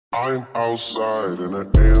I'm outside in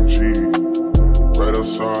an AMG, right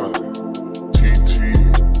outside, TT,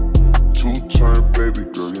 two-turn baby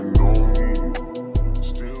girl, you know me,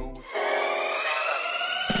 still.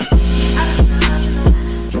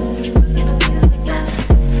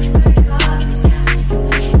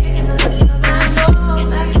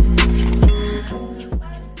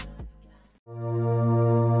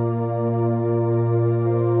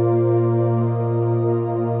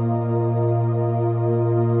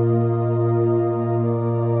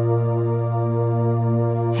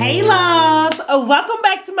 Hey loves, welcome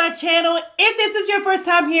back to my channel. If this is your first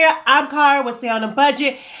time here, I'm Cara with Stay on a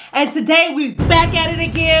Budget, and today we back at it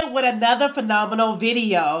again with another phenomenal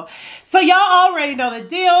video. So y'all already know the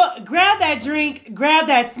deal. Grab that drink, grab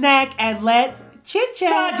that snack, and let's chit chat.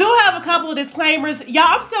 So I do have a couple of disclaimers. Y'all,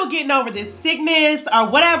 I'm still getting over this sickness or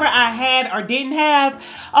whatever I had or didn't have.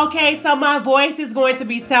 Okay, so my voice is going to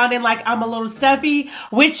be sounding like I'm a little stuffy,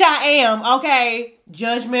 which I am, okay?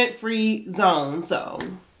 Judgment-free zone, so.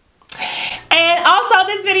 And also,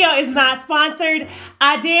 this video is not sponsored.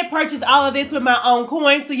 I did purchase all of this with my own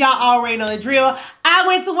coins, so y'all already know the drill. I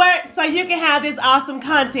went to work so you can have this awesome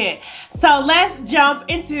content. So let's jump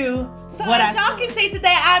into what y'all can see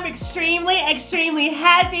today. I'm extremely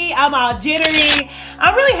happy. I'm all jittery.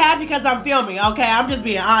 I'm really happy because I'm filming, okay? I'm just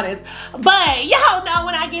being honest. But y'all know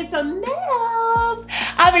when I get some nails,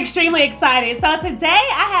 I'm extremely excited. So today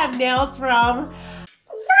I have nails from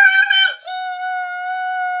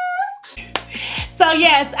So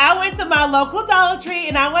yes, I went to my local Dollar Tree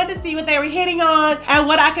and I wanted to see what they were hitting on and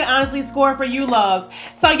what I can honestly score for you loves.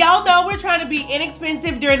 So y'all know we're trying to be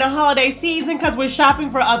inexpensive during the holiday season because we're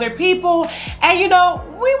shopping for other people. And you know,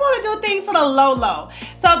 we want to do things for the low.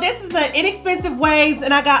 So this is an inexpensive ways,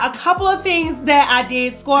 and I got a couple of things that I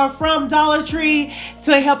did score from Dollar Tree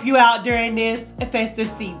to help you out during this festive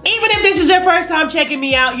season. Even if this is your first time checking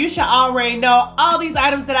me out, you should already know all these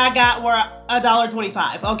items that I got were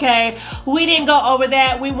 $1.25, okay? We didn't go over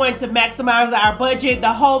that. We wanted to maximize our budget.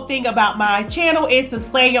 The whole thing about my channel is to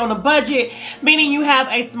slay on a budget, meaning you have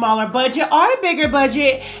a smaller budget or a bigger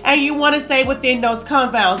budget and you want to stay within those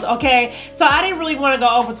confounds, okay? So I didn't really want to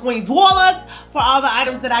go over $20 for all the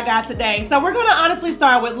items that I got today. So we're gonna honestly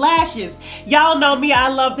start with lashes. Y'all know me, I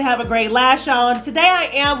love to have a great lash on. Today I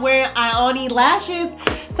am wearing Ioni lashes.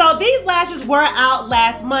 So these lashes were out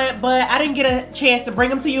last month, but I didn't get a chance to bring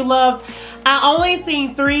them to you loves. I only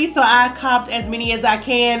seen 3, so I copped as many as I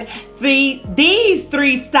can. These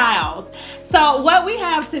 3 styles. So what we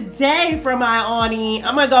have today from Ioni,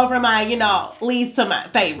 I'm gonna go from my, least to my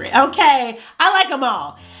favorite. Okay, I like them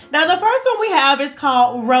all. Now the first one we have is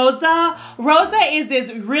called Rosa. Rosa is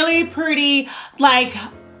this really pretty, like,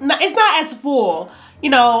 it's not as full,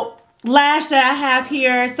 lash that I have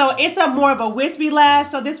here. So it's a more of a wispy lash.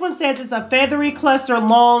 So this one says it's a feathery cluster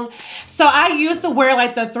long. So I used to wear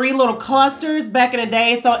like the 3 little clusters back in the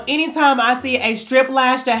day. So anytime I see a strip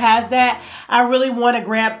lash that has that, I really want to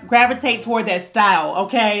gravitate toward that style,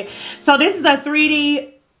 okay? So this is a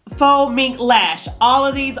 3D faux mink lash. All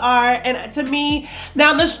of these are, and to me,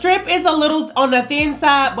 now the strip is a little on the thin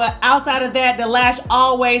side, but outside of that, the lash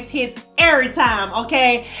always hits every time,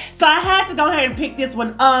 okay? So I had to go ahead and pick this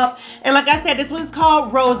one up. And like I said, this one's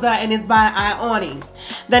called Rosa and it's by Ioni.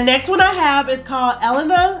 The next one I have is called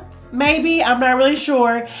Elena. Maybe, I'm not really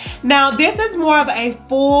sure. Now this is more of a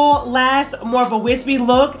full lash, more of a wispy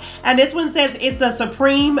look, and this one says it's the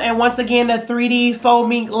Supreme, and once again the 3D faux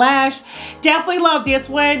mink lash. Definitely love this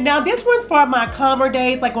one. Now this one's for my calmer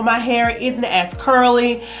days, like when my hair isn't as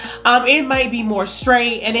curly. It might be more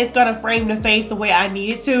straight and it's gonna frame the face the way I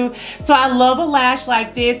need it to. So I love a lash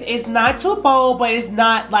like this. It's not too bold, but it's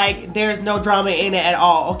not like there's no drama in it at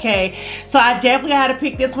all, okay? So I definitely had to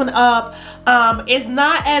pick this one up. It's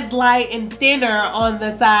not as light and thinner on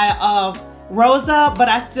the side of Rosa, but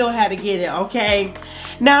I still had to get it, okay?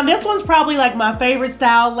 Now this one's probably like my favorite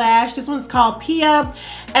style lash. This one's called Pia,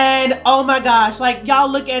 and oh my gosh, like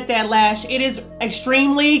y'all look at that lash. It is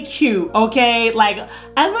extremely cute, okay? Like,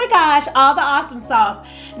 oh my gosh, all the awesome sauce.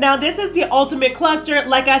 Now this is the ultimate cluster.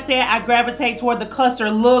 Like I said, I gravitate toward the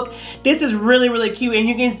cluster look. This is really cute, and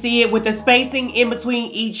you can see it with the spacing in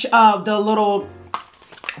between each of the little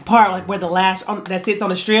part, like where the lash that sits on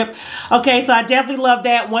the strip. Okay, so I definitely love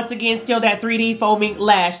that. Once again, still that 3D faux mink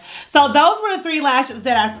lash. So those were the 3 lashes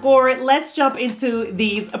that I scored. Let's jump into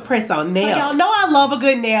these press-on nails. So y'all know I love a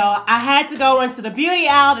good nail. I had to go into the beauty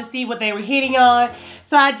aisle to see what they were hitting on.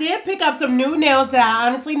 So I did pick up some new nails that I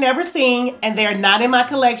honestly never seen, and they're not in my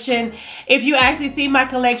collection. If you actually see my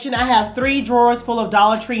collection, I have 3 drawers full of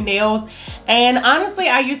Dollar Tree nails. And honestly,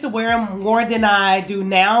 I used to wear them more than I do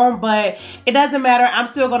now, but it doesn't matter. I'm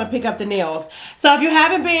still going to pick up the nails. So if you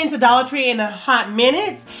haven't been into Dollar Tree in a hot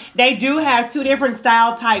minute, they do have 2 different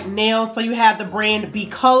style type nails. So you have the brand Be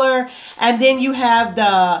Color, and then you have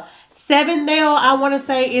the 7 nail, I want to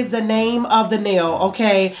say is the name of the nail,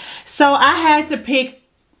 okay? So I had to pick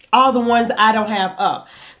all the ones I don't have up.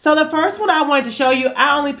 So the first one I wanted to show you,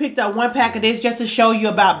 I only picked up 1 pack of this just to show you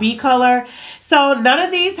about Be Color. So none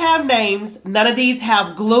of these have names, none of these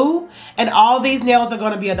have glue, and all these nails are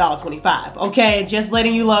going to be $1.25. Okay, just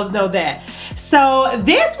letting you loves know that. So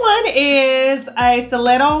this one is a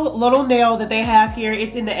stiletto little nail that they have here.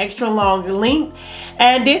 It's in the extra long length,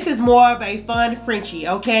 and this is more of a fun Frenchie.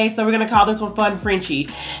 Okay, so we're going to call this one Fun Frenchie.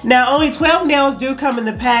 Now only 12 nails do come in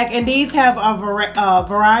the pack, and these have a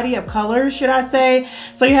variety of colors, should I say.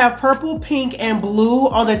 So you have purple, pink, and blue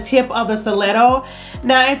on the tip of the stiletto.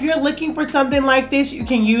 Now if you're looking for something like this, you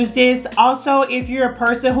can use this. Also, if you're a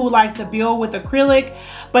person who likes to build with acrylic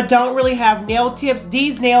but don't really have nail tips,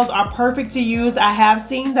 these nails are perfect to use. I have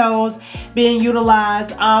seen those being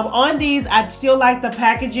utilized. On these, I still like the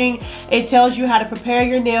packaging. It tells you how to prepare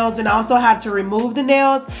your nails and also how to remove the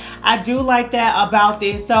nails. I do like that about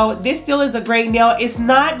this. So this still is a great nail. It's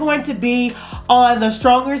not going to be on the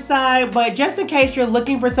stronger side, but just in case you're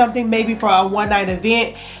looking for something maybe for a one-night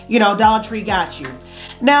event, you know, Dollar Tree got you.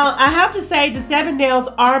 Now I have to say the 7 nails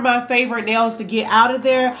are my favorite nails to get out of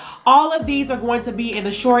there. All of these are going to be in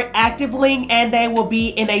the short active length, and they will be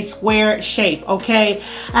in a square shape. Okay,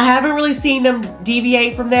 I haven't really seen them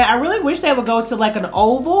deviate from that. I really wish they would go to like an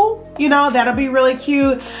oval, you know, that'll be really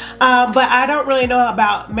cute, but I don't really know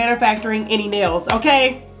about manufacturing any nails.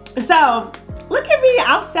 Okay, so look at me,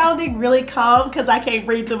 I'm sounding really calm because I can't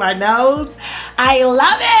breathe through my nose. I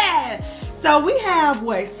love it. So we have,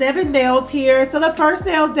 what, 7 nails here. So the first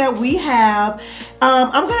nails that we have,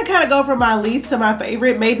 I'm going to kind of go from my least to my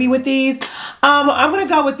favorite maybe with these. I'm going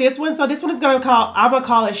to go with this one. So this one is going to I'm going to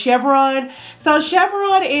call it Chevron. So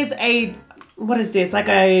Chevron is a, what is this? Like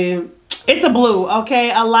a, it's a blue,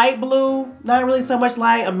 okay? A light blue, not really so much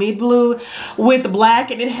light, a mid blue with black,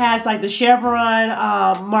 and it has like the chevron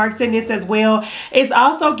marks in this as well. It's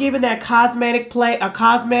also given that cosmetic play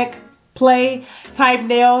type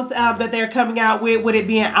nails that they're coming out with it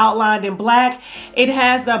being outlined in black. It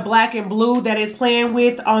has the black and blue that is playing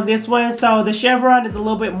with on this one. So the chevron is a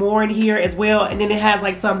little bit more in here as well, and then it has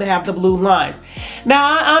like some that have the blue lines. Now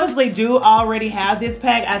I honestly do already have this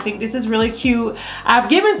pack. I think this is really cute. I've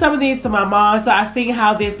given some of these to my mom, so I've seen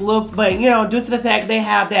how this looks, but you know, due to the fact they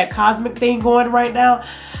have that cosmic thing going right now,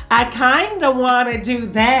 I kind of want to do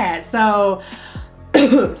that. So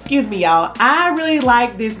excuse me, y'all, I really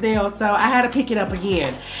like this nail, so I had to pick it up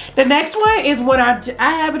again. The next one is one I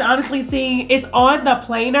haven't honestly seen. It's on the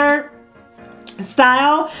plainer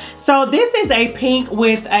style. So this is a pink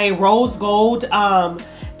with a rose gold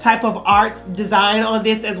type of art design on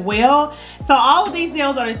this as well. So all of these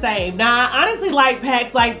nails are the same. Now I honestly like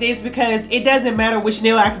packs like this because it doesn't matter which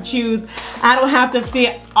nail I can choose. I don't have to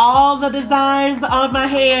fit all the designs on my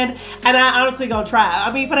hand, and I honestly gonna try.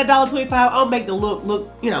 I mean, for the $1.25, I'll make the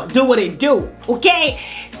look, you know, do what it do, okay?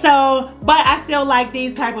 So, but I still like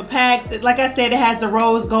these type of packs. Like I said, it has the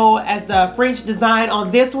rose gold as the French design on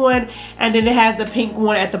this one, and then it has the pink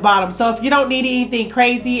one at the bottom. So if you don't need anything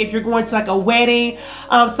crazy, if you're going to like a wedding,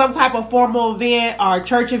 some type of formal event or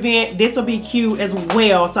church event, this will be cute as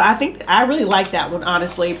well. So I think I really like that one,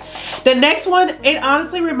 honestly. The next one, it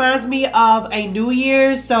honestly reminds me of a New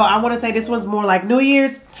Year's. So I want to say this one's more like New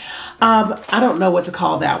Year's. I don't know what to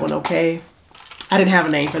call that one, okay? I didn't have a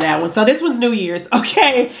name for that one. So this one's New Year's,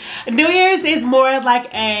 okay? New Year's is more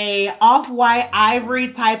like a off-white ivory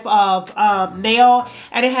type of nail,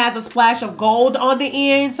 and it has a splash of gold on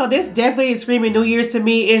the end. So this definitely is screaming New Year's to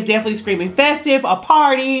me. It's definitely screaming festive, a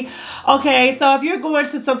party, okay? So if you're going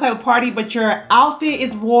to some type of party, but your outfit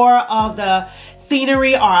is more of the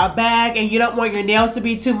scenery or a bag and you don't want your nails to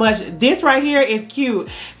be too much, this right here is cute.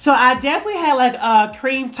 So I definitely had like a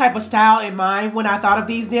cream type of style in mind when I thought of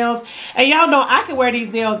these nails, and y'all know I can wear these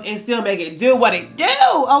nails and still make it do what it do,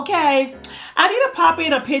 okay? I need to pop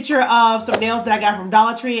in a picture of some nails that I got from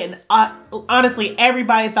Dollar Tree, and honestly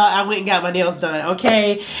everybody thought I went and got my nails done,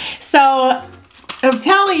 okay? So I'm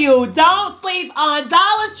telling you, don't sleep on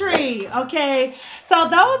Dollar Tree, okay? So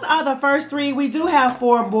those are the first 3. We do have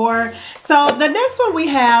 4 more. So the next one we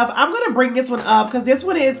have, I'm going to bring this one up because this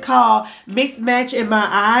one is called Mixed Match in My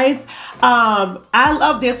Eyes. I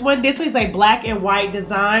love this one. This is a black and white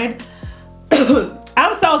design.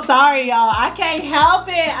 I'm so sorry, y'all. I can't help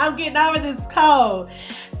it. I'm getting over this cold.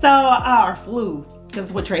 So, or flu.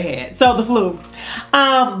 That's what Trey had. So the flu.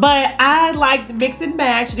 But I like the mix and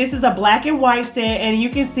match. This is a black and white set, and you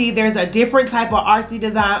can see there's a different type of artsy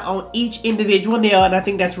design on each individual nail, and I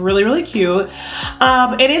think that's really, really cute.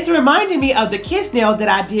 And it's reminding me of the Kiss nail that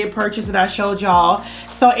I did purchase and I showed y'all.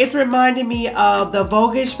 So it's reminding me of the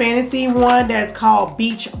Voguish Fantasy one that's called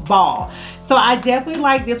Beach Ball. So I definitely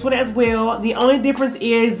like this one as well. The only difference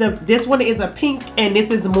is this one is a pink and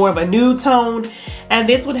this is more of a nude tone. And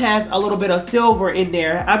this one has a little bit of silver in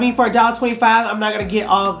there. I mean, for $1.25, I'm not going to get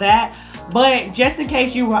all of that. But just in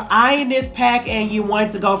case you were eyeing this pack and you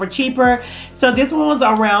wanted to go for cheaper. So this one was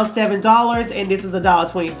around $7 and this is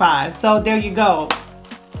 $1.25. So there you go.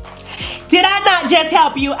 Did I not just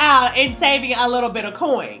help you out in saving a little bit of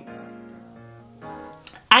coin?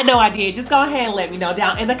 I know I did. Just go ahead and let me know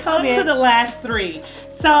down in the comments. To the last three.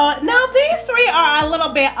 So now these three are a little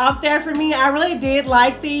bit up there for me. I really did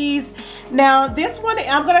like these. Now this one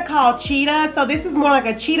I'm gonna call Cheetah. So this is more like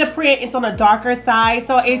a cheetah print. It's on a darker side.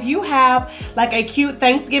 So if you have like a cute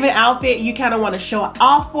Thanksgiving outfit you kind of want to show it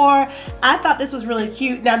off for, I thought this was really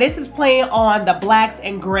cute. Now this is playing on the blacks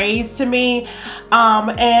and grays to me.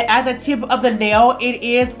 And at the tip of the nail it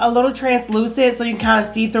is a little translucent, so you can kind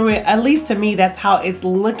of see through it. At least to me that's how it's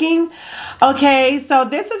looking. Okay, so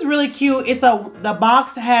this is really cute. The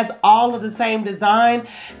box has all of the same design,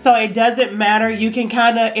 so it doesn't matter. You can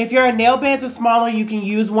kind of, if your nail beds are smaller, you can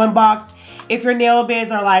use one box. If your nail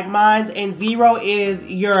beds are like mine's and 0 is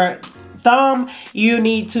your thumb, you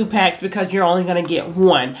need 2 packs because you're only gonna get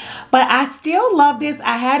one. But I still love this.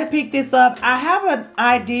 I had to pick this up. I have an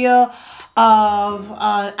idea of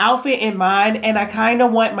an outfit in mind and I kind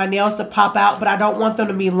of want my nails to pop out, but I don't want them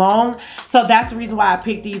to be long. So that's the reason why I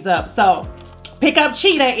picked these up. So pick up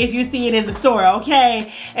Cheetah if you see it in the store,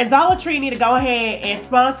 okay? And Dollar Tree need to go ahead and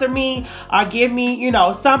sponsor me or give me, you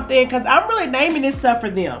know, something, because I'm really naming this stuff for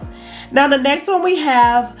them. Now the next one we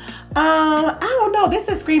have, I don't know, this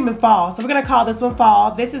is Screaming Fall. So we're gonna call this one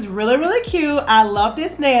Fall. This is really, really cute. I love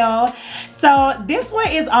this nail. So this one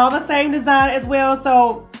is all the same design as well.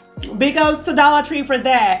 So big ups to Dollar Tree for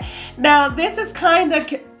that. Now this is kind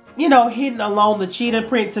of, you know, hidden along the cheetah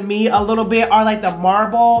print to me a little bit, or like the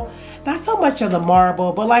marble. Not so much of the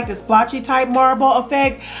marble, but like the splotchy type marble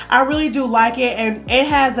effect. I really do like it, and it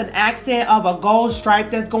has an accent of a gold stripe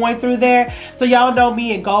that's going through there. So y'all know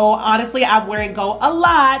me in gold. Honestly, I'm wearing gold a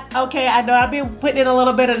lot. Okay, I know I've been putting in a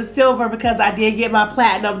little bit of the silver because I did get my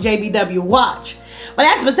platinum JBW watch. But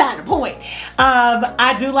that's beside the point.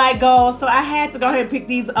 I do like gold, so I had to go ahead and pick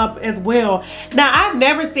these up as well. Now, I've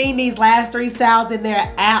never seen these last 3 styles in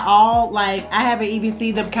there at all. Like, I haven't even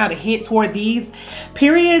seen them kind of hint toward these,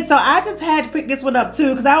 period. So I just had to pick this one up too,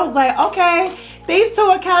 because I was like, okay, these two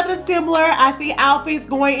are kind of similar. I see outfits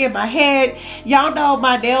going in my head. Y'all know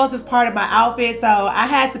my nails is part of my outfit, so I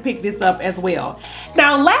had to pick this up as well.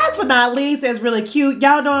 Now, last but not least, is really cute.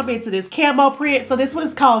 Y'all know I'm into this camo print, so this one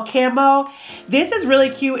is called Camo. This is really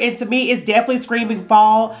cute, and to me, it's definitely screaming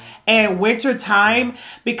fall and winter time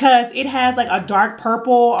because it has like a dark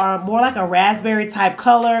purple or more like a raspberry type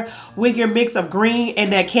color with your mix of green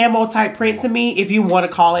and that camo type print to me, if you want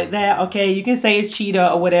to call it that. Okay, you can say it's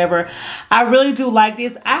cheetah or whatever. I really do like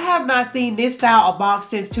this. I have not seen this style of box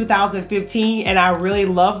since 2015 and I really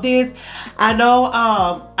love this. I know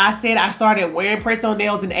I said I started wearing press-on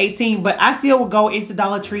nails in 18, but I still would go into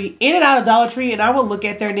Dollar Tree, in and out of Dollar Tree, and I would look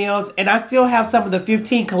at their nails, and I still have some of the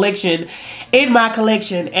 15 collection in my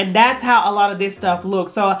collection, and that's how a lot of this stuff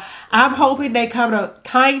looks. So I'm hoping they kind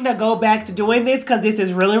of go back to doing this because this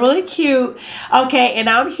is really, really cute. Okay, and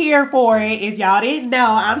I'm here for it. If y'all didn't know,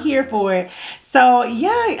 I'm here for it. So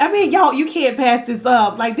yeah, I mean, y'all, you can't pass this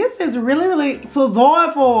up. Like, this is really, really so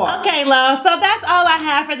adorable. Okay, love, so that's all I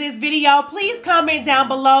have for this video. Please comment down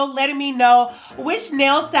below letting me know which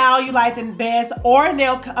nail style you like the best, or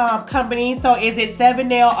nail company. So is it 7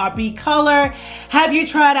 Nail or B Color? Have you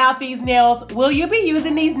tried out these nails? Will you be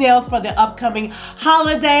using these nails for the upcoming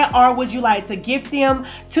holiday, or would you like to gift them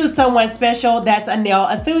to someone special that's a nail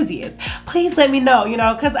enthusiast? Please let me know, you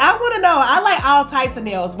know, because I want to know. I like all types of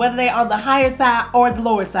nails, whether they're on the higher side or the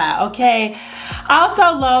lower side. Okay, also,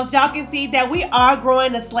 loves, y'all can see that we are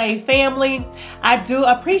growing a slave family. I do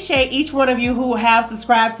appreciate each one of you who have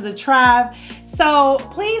subscribed to the tribe. So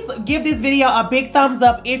please give this video a big thumbs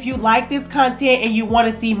up if you like this content and you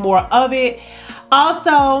want to see more of it.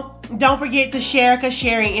 Also, don't forget to share, because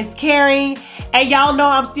sharing is caring. And y'all know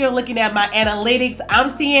I'm still looking at my analytics.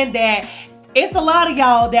 I'm seeing that it's a lot of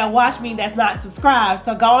y'all that watch me that's not subscribed.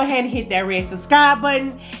 So go ahead and hit that red subscribe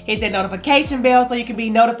button, hit that notification bell so you can be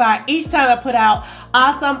notified each time I put out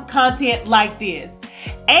awesome content like this.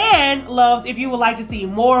 And loves, if you would like to see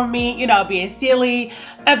more of me, you know, being silly,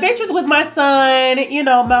 adventures with my son, you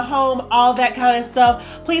know, my home, all that kind of stuff,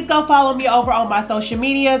 please go follow me over on my social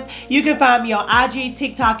medias. You can find me on IG,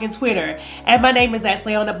 TikTok, and Twitter. And my name is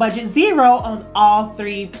Slay on a Budget 0 on all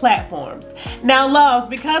 3 platforms. Now, loves,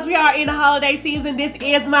 because we are in the holiday season, this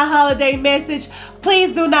is my holiday message.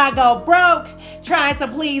 Please do not go broke trying to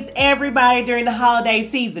please everybody during the holiday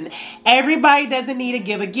season. Everybody doesn't need to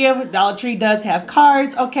give a gift. Dollar Tree does have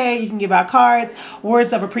cards, okay? You can give out cards,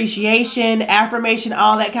 words of appreciation, affirmation,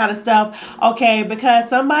 all that kind of stuff, okay? Because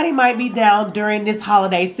somebody might be down during this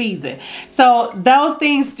holiday season. So those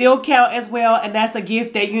things still count as well, and that's a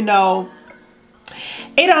gift that, you know,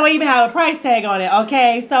 it don't even have a price tag on it,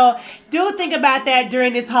 okay? So do think about that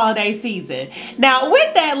during this holiday season. Now,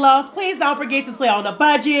 with that, loves, please don't forget to slay on a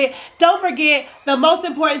budget. Don't forget the most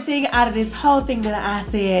important thing out of this whole thing that I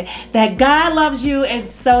said, that God loves you and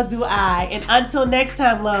so do I. And until next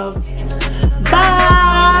time, loves,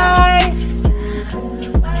 bye!